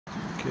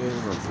Okay,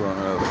 we're in front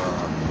of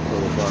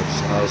Little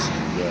Fox's house,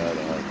 and we got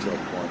tuck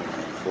pointing on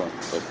the front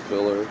of the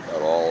pillar,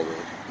 got all of it.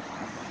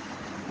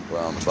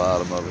 Around the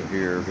bottom of it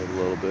here, got a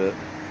little bit.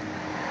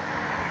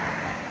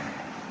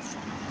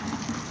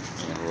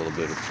 And a little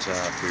bit at the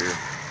top here.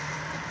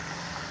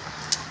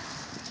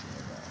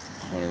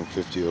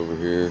 150 over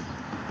here.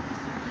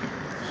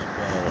 It's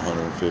about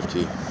 150.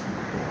 It's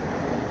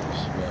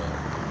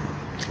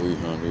about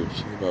 300.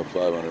 So about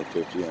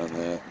 550 on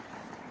that.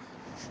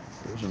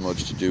 There isn't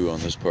much to do on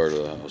this part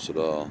of the house at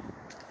all.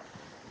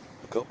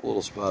 A couple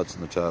little spots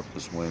in the top of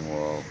this wing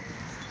wall.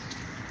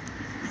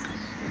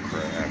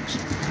 Cracks.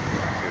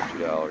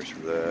 $50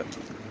 for that.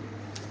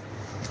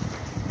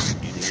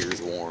 And here's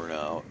worn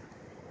out.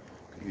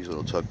 Could use a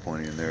little tuck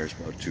pointing in there. It's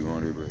about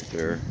 200 right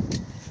there.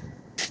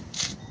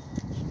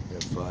 We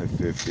got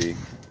 550,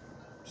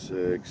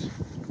 6,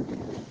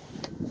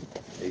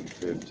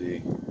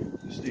 850.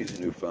 This needs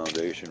a new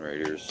foundation right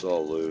here. It's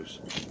all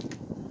loose.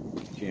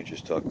 You can't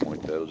just tuck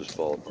point that. It'll just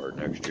fall apart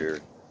next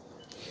year.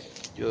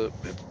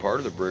 Part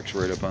of the brick's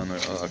right up on the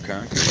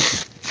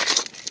concrete.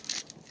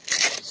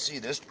 See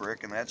this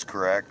brick, and that's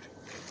cracked.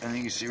 And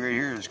then you see right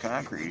here, there's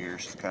concrete here.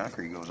 So the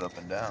concrete goes up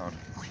and down.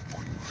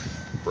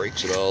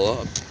 Breaks it all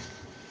up.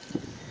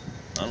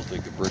 I don't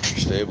think the bricks are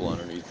stable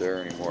underneath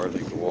there anymore. I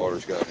think the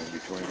water's gotten in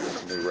between them,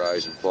 and they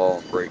rise and fall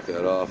and break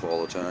that off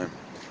all the time.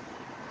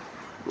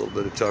 A little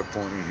bit of tuck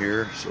pointing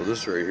here. So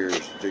this right here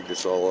is to dig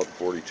this all up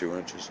 42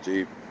 inches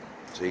deep.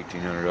 It's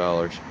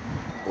 $1,800.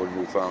 Put a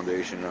new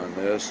foundation on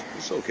this.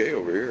 It's okay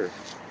over here.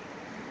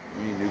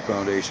 We need a new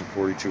foundation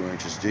 42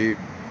 inches deep.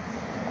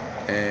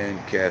 And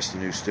cast a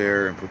new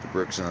stair and put the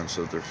bricks on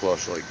so that they're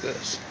flush like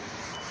this.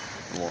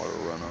 The water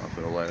will run off.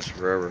 It'll last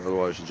forever.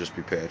 Otherwise, you'll just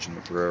be patching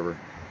it forever.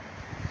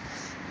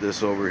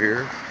 This over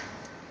here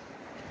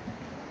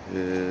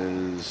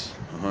is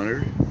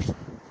 100.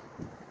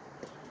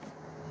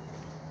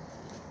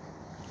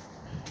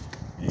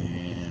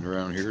 And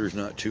around here, there's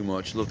not too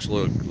much. Looks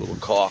like a little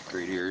caulk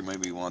right here.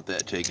 Maybe you want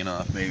that taken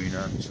off. Maybe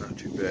not. It's not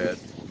too bad.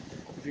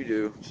 If you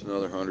do, it's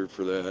another 100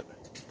 for that.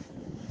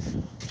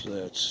 So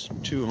that's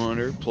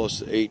 200 plus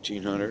the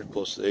 1,800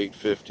 plus the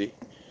 850.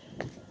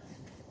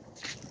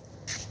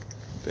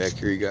 Back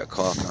here you got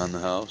caulk on the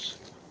house.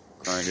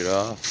 Grind it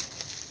off.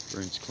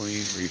 Rinse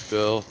clean,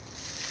 refill.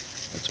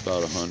 That's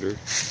about 100.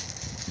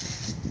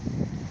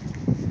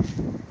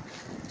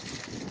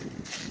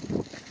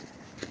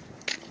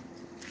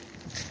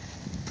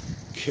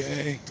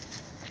 Okay.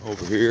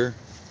 Over here,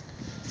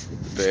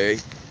 the bay.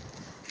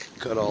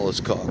 Cut all this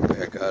caulk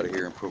back out of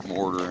here and put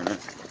mortar in it.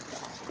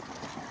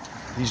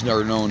 These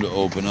are known to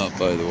open up,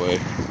 by the way,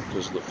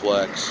 because of the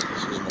flex.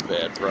 This isn't a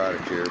bad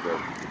product here, but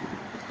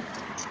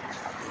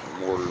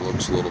the mortar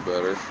looks a little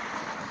better.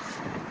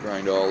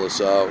 Grind all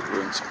this out,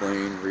 rinse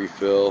clean,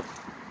 refill.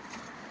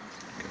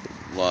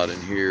 A lot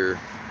in here.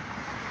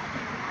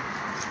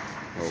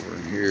 Over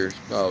in here, it's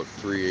about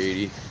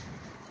 380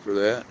 for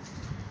that.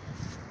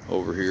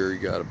 Over here, you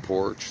got a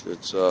porch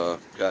that's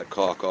got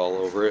caulk all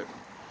over it.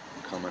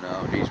 Coming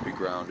out, it needs to be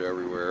ground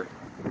everywhere.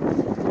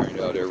 Grind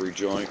out every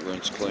joint,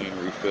 rinse clean,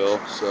 refill,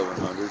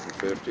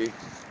 750.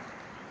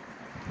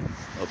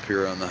 Up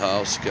here on the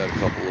house, got a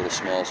couple little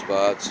small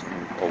spots,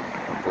 and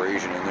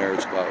abrasion in there.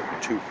 It's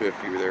about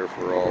 250 there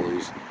for all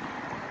these.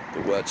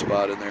 The wet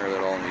spot in there,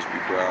 that all needs to be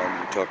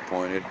ground and tuck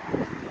pointed.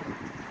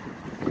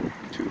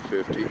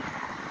 250.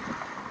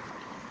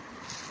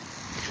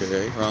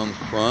 Okay, around the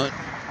front,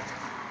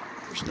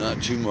 there's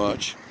not too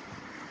much.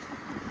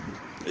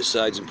 This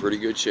side's in pretty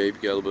good shape.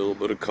 You got a little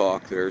bit of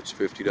caulk there. It's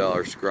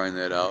 $50 to grind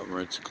that out and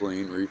rinse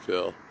clean,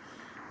 refill.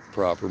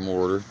 Proper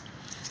mortar.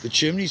 The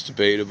chimney's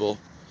debatable.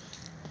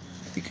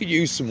 You could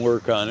use some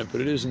work on it, but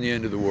it isn't the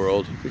end of the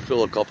world. You could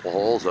fill a couple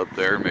holes up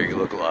there and make it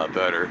look a lot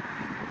better.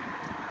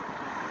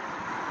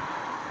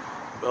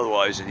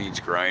 Otherwise, it needs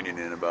grinding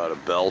in about a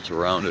belt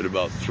around it,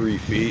 about 3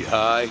 feet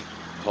high,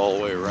 all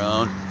the way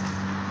around.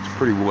 It's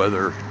pretty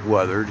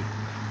weathered.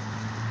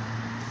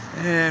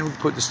 And we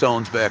put the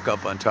stones back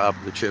up on top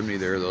of the chimney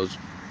there. Those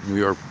New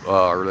York,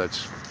 or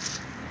that's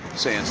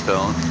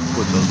sandstone.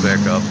 Put those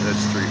back up.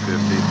 That's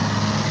 $350.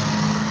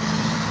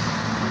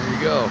 There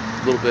you go.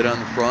 A little bit on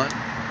the front,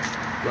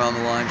 around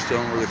the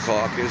limestone where the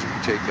caulk is. We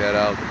take that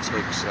out. It's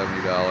like $70.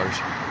 All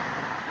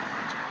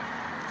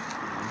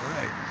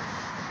right.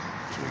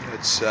 So we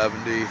got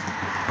 70,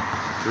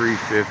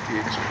 350.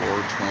 It's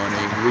 420.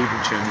 Leave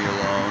the chimney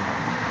alone.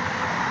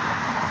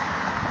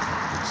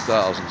 It's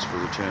thousands for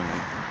the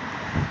chimney.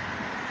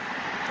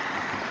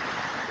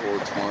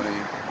 420,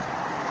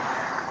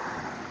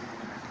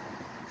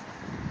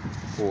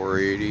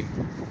 480,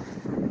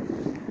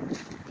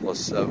 plus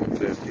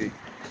 750.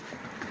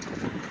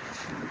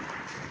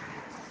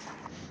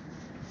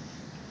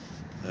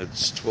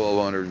 That's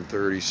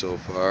 1,230 so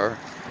far.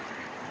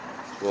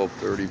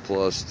 1,230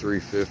 plus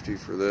 350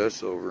 for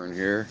this over in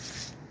here.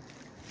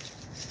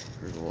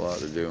 There's a lot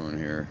to do in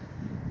here.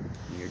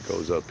 It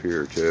goes up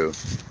here too.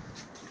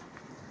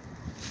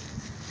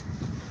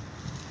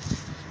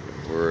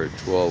 We're at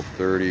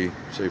 1,230,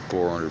 say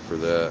 400 for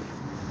that.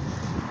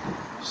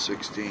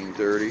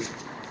 1,630.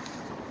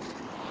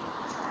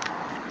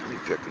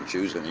 pick and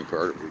choose any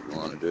part of what you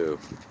want to do.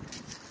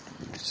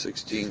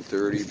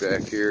 1630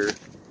 back here.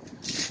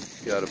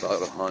 Got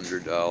about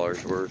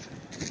 $100 worth.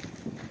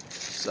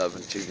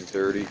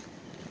 1730.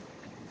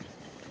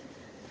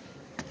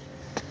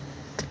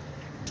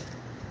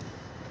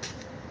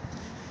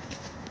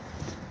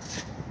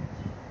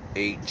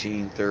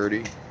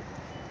 1830.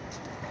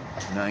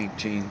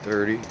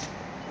 1930.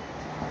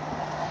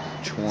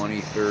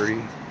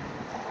 2030.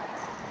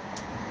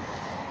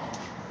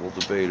 We'll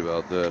debate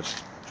about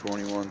this.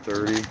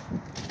 2130.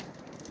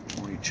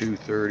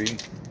 2230.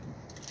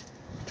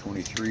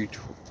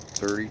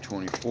 2330.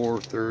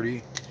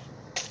 2430.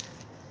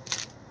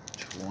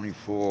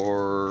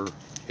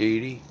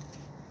 2480.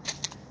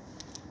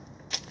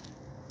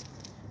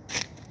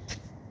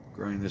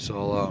 Grind this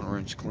all out and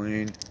rinse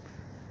clean.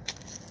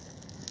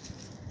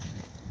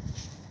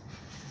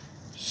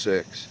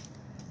 6.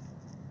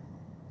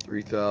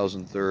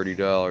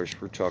 $3,030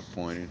 for tuck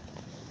pointing.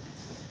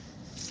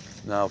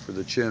 Now for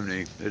the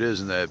chimney, it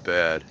isn't that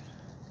bad.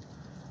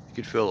 You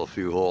could fill a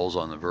few holes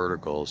on the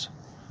verticals.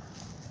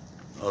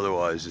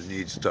 Otherwise, it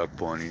needs tuck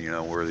pointing, you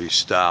know, where they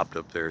stopped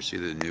up there. See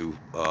the new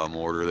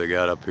mortar they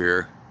got up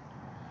here?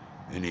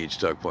 It needs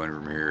tuck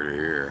pointing from here to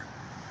here.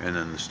 And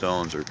then the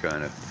stones are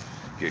kind of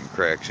getting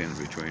cracks in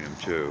between them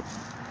too.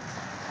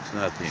 It's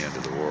not the end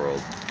of the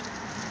world.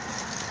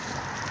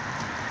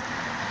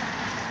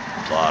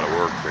 A lot of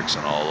work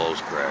fixing all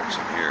those cracks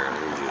in here.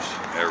 There's just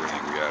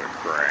everything we got to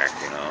crack,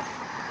 you know.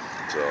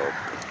 So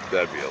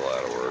that'd be a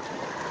lot of work.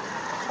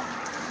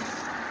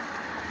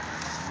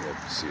 You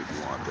have to see if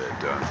you want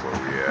that done before we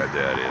add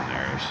that in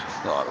there. There's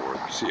a lot of work.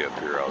 You see up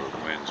here how the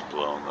wind's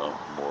blowing the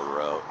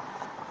mortar out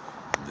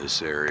in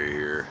this area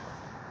here.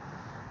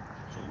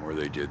 From where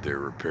they did their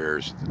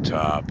repairs at the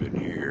top in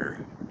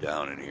here,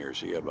 down in here.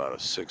 So you got about a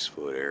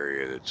 6-foot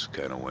area that's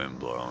kind of wind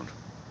blown.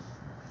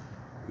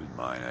 With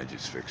mine, I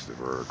just fixed the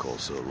vertical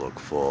so it looked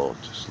full.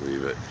 Just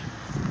leave it.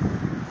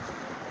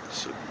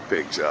 It's a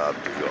big job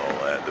to do all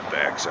that. The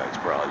backside's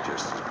probably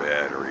just as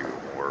bad or even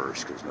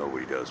worse because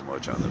nobody does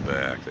much on the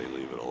back. They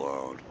leave it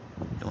alone.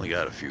 You only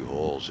got a few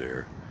holes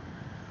here.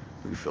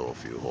 We can fill a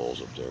few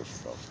holes up there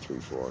for about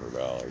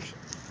 $300-400.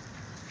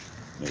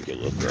 Make it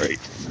look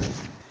great.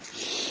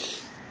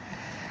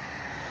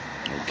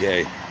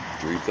 Okay,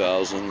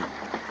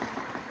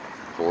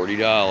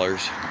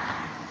 $3,040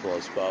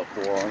 plus about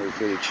 $400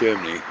 for the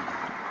chimney.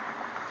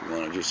 If you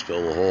want to just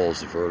fill the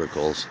holes, the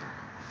verticals,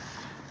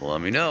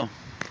 let me know.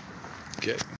 Okay.